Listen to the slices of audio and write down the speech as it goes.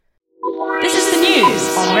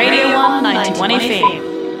news on Radio 191 FM.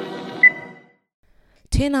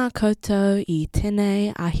 Tēnā koutou I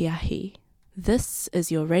tēnei ahiahi. This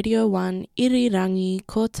is your Radio 1 Irirangi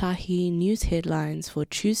Kotahi news headlines for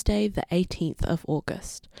Tuesday the 18th of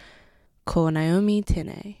August. Ko Naomi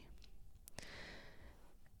tēnei.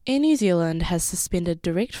 Air New Zealand has suspended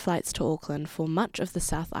direct flights to Auckland for much of the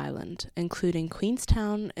South Island, including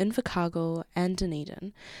Queenstown, Invercargill and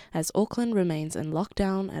Dunedin, as Auckland remains in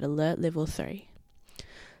lockdown at Alert Level 3.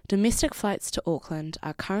 Domestic flights to Auckland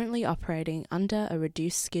are currently operating under a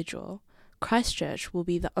reduced schedule. Christchurch will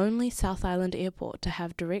be the only South Island airport to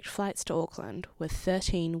have direct flights to Auckland, with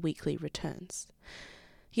 13 weekly returns.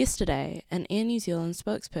 Yesterday, an Air New Zealand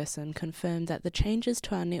spokesperson confirmed that the changes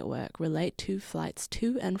to our network relate to flights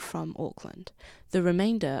to and from Auckland. The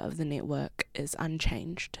remainder of the network is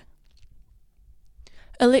unchanged.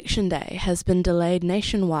 Election Day has been delayed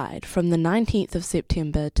nationwide from the 19th of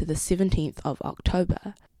September to the 17th of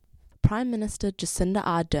October. Prime Minister Jacinda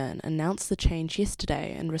Ardern announced the change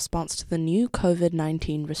yesterday in response to the new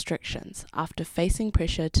COVID-19 restrictions after facing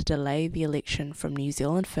pressure to delay the election from New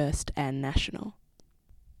Zealand First and National.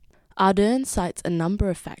 Ardern cites a number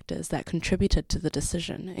of factors that contributed to the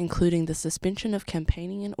decision, including the suspension of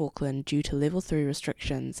campaigning in Auckland due to Level 3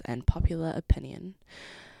 restrictions and popular opinion.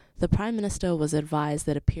 The Prime Minister was advised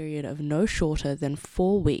that a period of no shorter than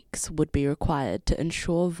 4 weeks would be required to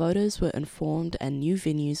ensure voters were informed and new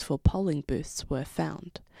venues for polling booths were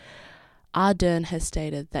found. Ardern has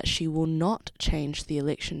stated that she will not change the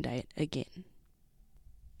election date again.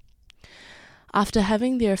 After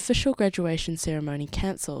having their official graduation ceremony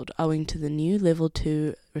cancelled owing to the new Level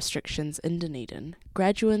 2 restrictions in Dunedin,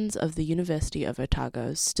 graduands of the University of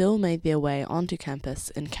Otago still made their way onto campus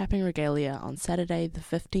in cap and regalia on Saturday the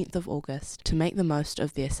 15th of August to make the most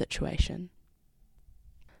of their situation.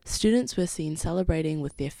 Students were seen celebrating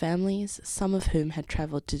with their families, some of whom had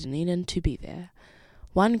travelled to Dunedin to be there.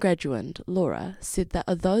 One graduand, Laura, said that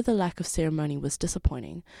although the lack of ceremony was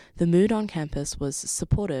disappointing, the mood on campus was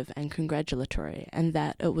supportive and congratulatory, and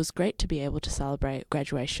that it was great to be able to celebrate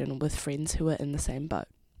graduation with friends who were in the same boat.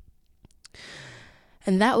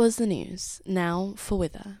 And that was the news. Now for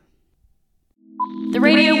weather. The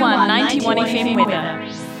Radio 191 FM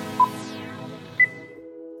weather.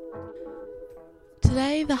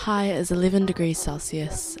 Today the high is 11 degrees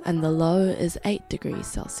Celsius and the low is 8 degrees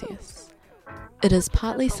Celsius. It is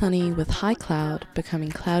partly sunny with high cloud becoming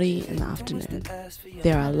cloudy in the afternoon.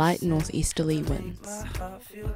 There are light northeasterly winds.